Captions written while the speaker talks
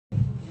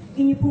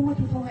Inyo po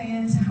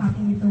matutunghayan sa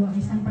aking ito ang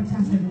isang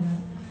pagsasalita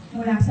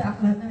mula sa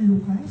aklat ng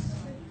Lucas,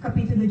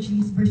 Kapitulo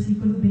 10,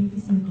 versikulo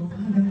 25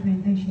 hanggang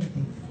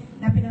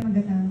 27, na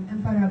pinamagatang ang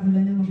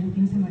parabula ng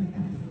mabuting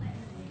samaritano.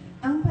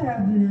 Ang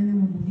parabula ng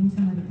mabuting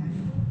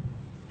samaritano.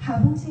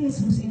 Habang si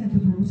Jesus ay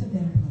natuturo sa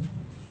templo,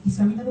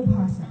 isang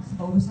dalubhasa sa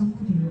kaurusang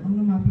Hudyo ang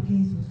lumapit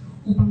kay Jesus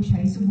upang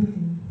siya ay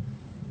subukin.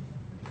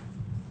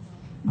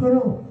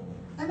 Guro,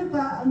 ano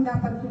ba ang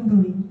dapat kong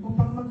gawin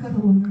upang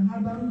magkaroon ng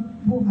habang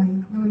buhay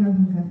na walang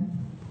hanggan?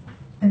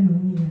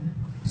 Tanong niya.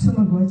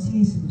 Sumagot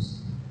si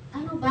Jesus.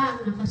 Ano ba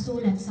ang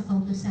nakasulat sa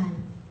kautusan?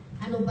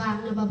 Ano ba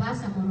ang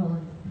nababasa mo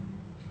roon?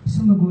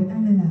 Sumagot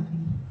ang lalaki.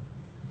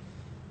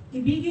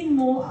 Ibigin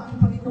mo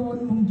ang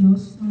Panginoon mong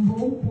Diyos ng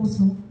buong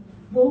puso,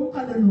 buong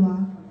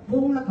kaluluwa,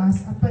 buong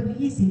lakas at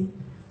pag-iisip,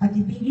 at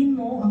ibigin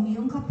mo ang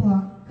iyong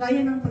kapwa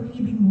gaya ng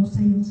pag-ibig mo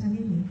sa iyong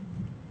sarili.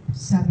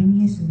 Sabi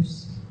ni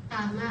Jesus.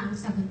 Tama ang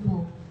sagot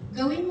mo.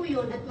 Gawin mo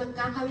yun at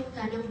magkakawit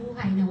ka ng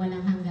buhay na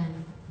walang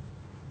hanggan.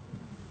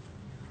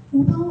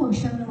 Upang huwag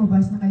siyang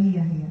lumabas na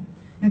kahiyahiya,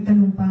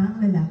 nagtanong pa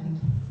ang lalaki.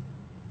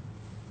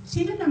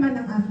 Sino naman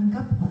ang aking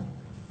kapwa?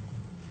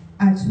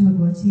 At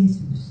sumagot si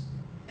Jesus.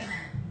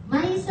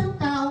 May isang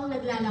taong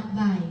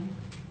naglalakbay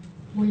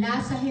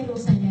mula sa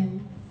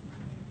Jerusalem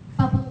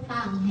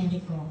papuntang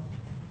Jericho.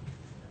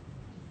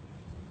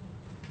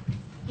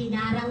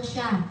 Hinarang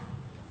siya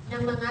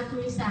ng mga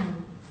tulisan.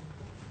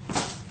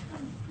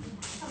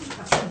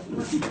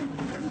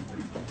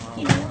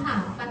 Kinuha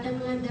pati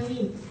mga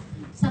damit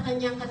sa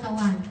kanyang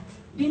katawan,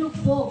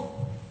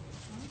 binugbog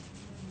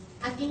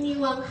at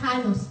iniwang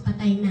halos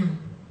patay na.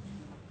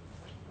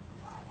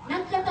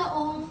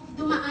 Nagkataong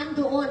dumaan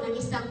doon ang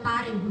isang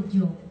paring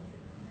Hudyo.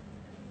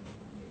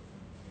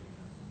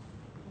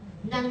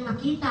 Nang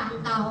makita ang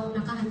taong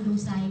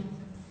nakahandusay,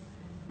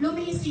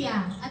 lumihis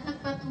siya at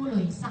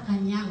nagpatuloy sa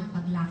kanyang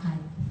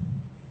paglakad.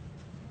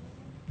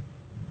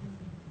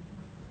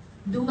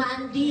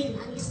 Dumaan din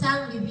ang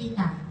isang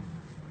Levita.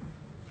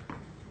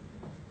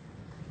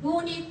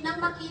 Ngunit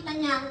nang makita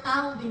niya ang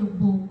taong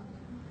binugbog,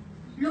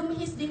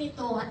 lumihis din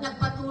ito at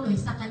nagpatuloy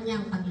sa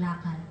kanyang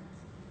paglakad.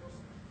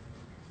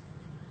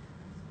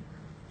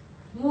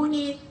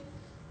 Ngunit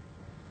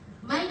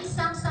may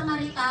isang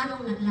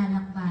samaritanong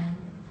naglalakbay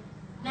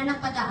na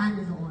napadaan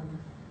doon.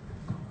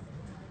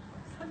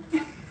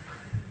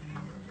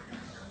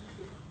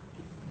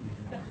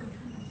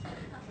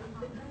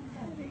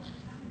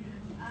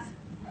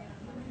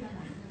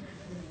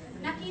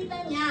 Nakita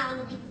niya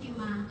ang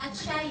biktima at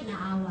siya'y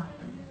naawa.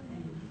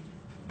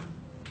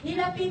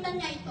 Nilapitan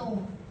niya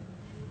ito.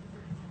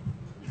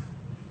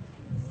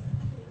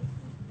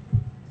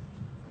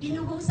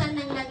 Dinuhusan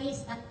ng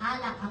langis at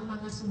alak ang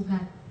mga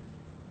sugat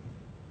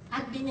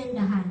at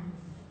binendahan.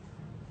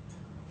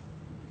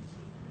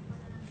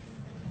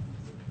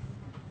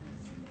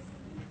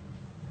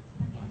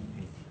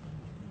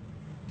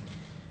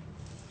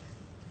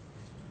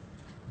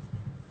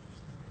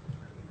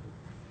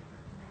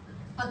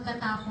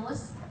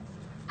 Pagkatapos,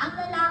 ang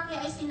lalaki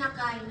ay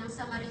sinakay ng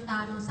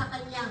Samaritano sa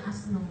kanyang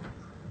asno.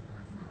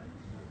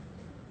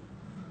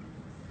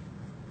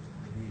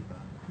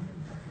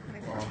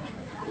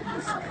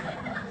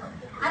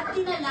 At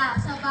dinala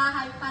sa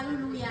bahay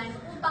panuluyan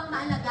upang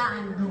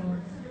maalagaan doon.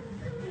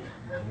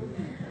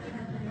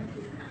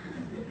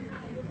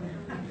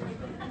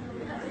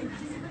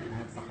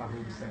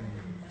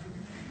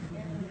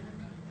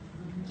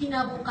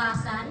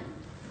 Kinabukasan,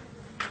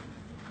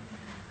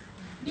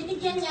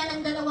 binigyan niya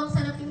ng 2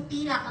 salaping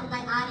pilak ang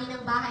may-ari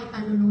ng bahay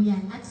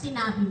panuluyan at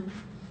sinabi,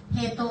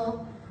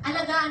 "Heto,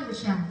 alagaan mo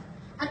siya.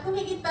 At kung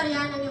higit pa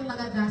riyan ang iyong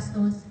mga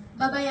gastos,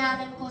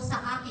 babayaran ko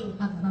sa aking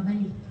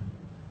pagbabalik."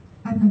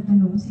 At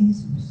nagtanong si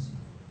Jesus.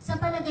 Sa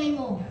palagay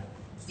mo,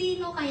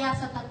 sino kaya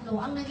sa tatlo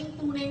ang naging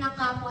tunay na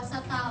kapwa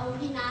sa taong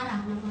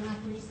hinarang ng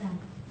mga tulisan?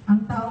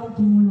 Ang taong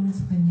tumulong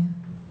sa kanya,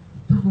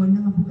 tugon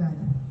ng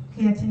abogado,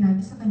 kaya't sinabi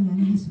sa kanya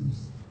ni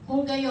Jesus.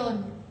 Kung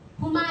gayon,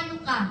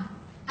 humayo ka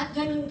at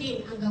ganun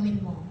din ang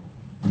gawin mo.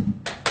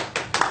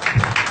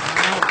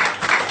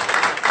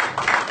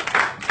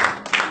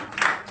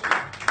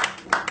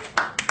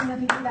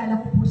 Nakikilala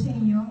ko po sa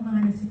inyo ang mga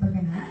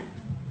nagsipaganap.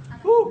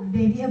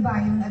 Daddy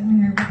Abayon at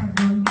Minerva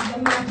Pagod, bilang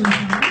mga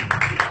tulisan.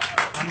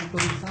 Ang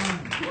tulisan.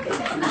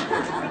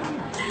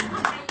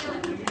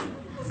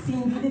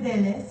 Cindy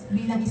Dedeles,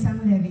 bilang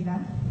isang Levita.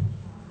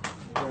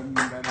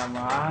 Ganda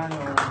naman.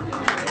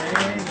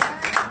 Okay.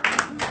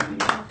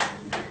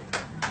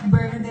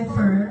 Bernadette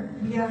Fer,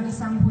 bilang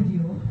isang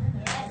Hudyo.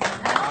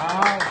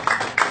 Wow.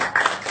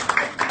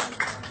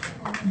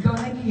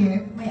 Donna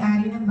Kiev,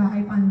 may-ari ng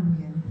bahay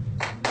panuluyan.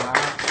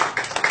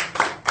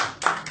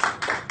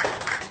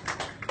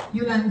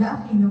 Yolanda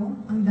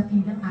Aquino, ang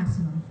dakilang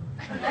asno.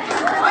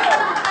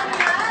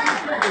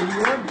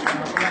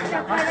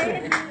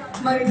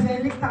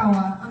 Maricel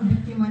Lictawa, ang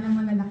biktima ng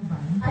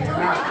malalakban.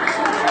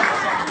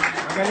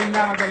 Magaling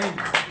na, magaling.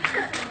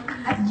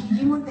 At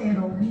Gigi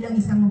Montero, bilang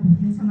isang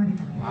mabuting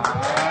samaritano.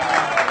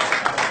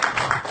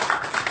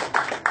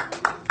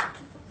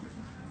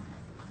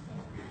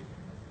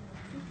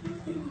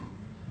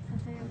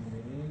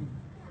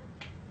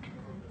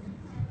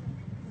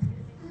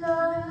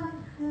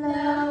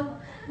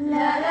 love,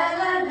 la la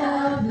la,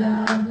 love,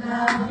 love,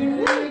 love your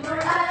neighbor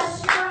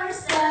as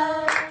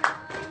yourself.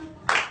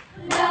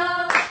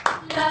 Love,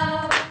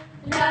 love,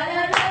 la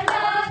la la,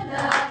 love,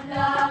 love,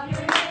 love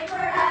your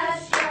neighbor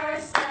as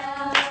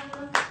yourself.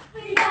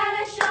 We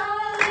gotta show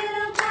a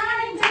little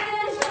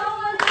kindness,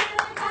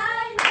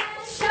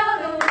 show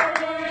the world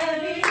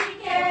wherever we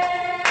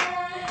can.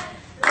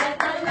 Let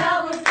the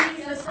love of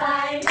Jesus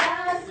find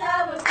us,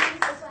 love of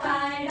Jesus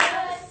find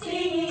us,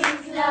 singing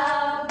His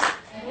love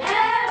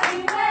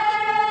everywhere.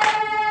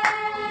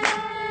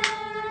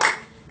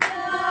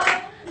 Love,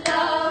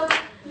 love,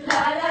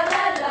 la la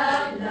la,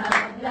 love,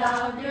 love,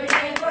 love your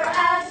neighbor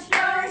as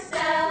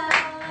yourself.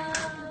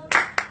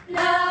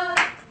 Love,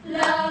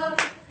 love,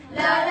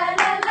 la la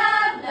la,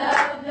 love,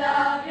 love,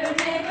 love your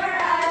neighbor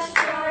as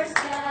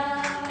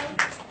yourself.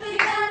 We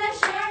gotta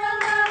share the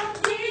love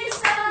of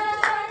Jesus,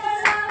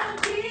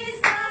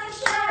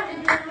 share it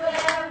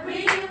with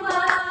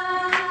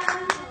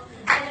everyone.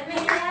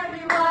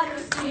 Everyone who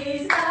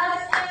sees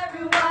us,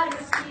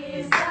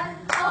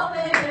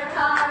 open their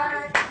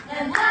heart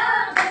and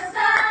love the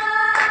Son.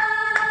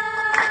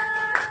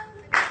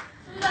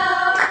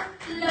 Love,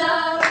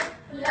 love,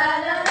 la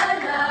la la,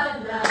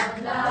 love,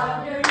 love,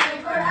 love your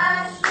neighbor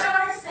as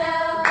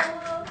yourself.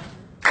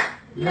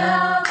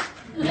 Love,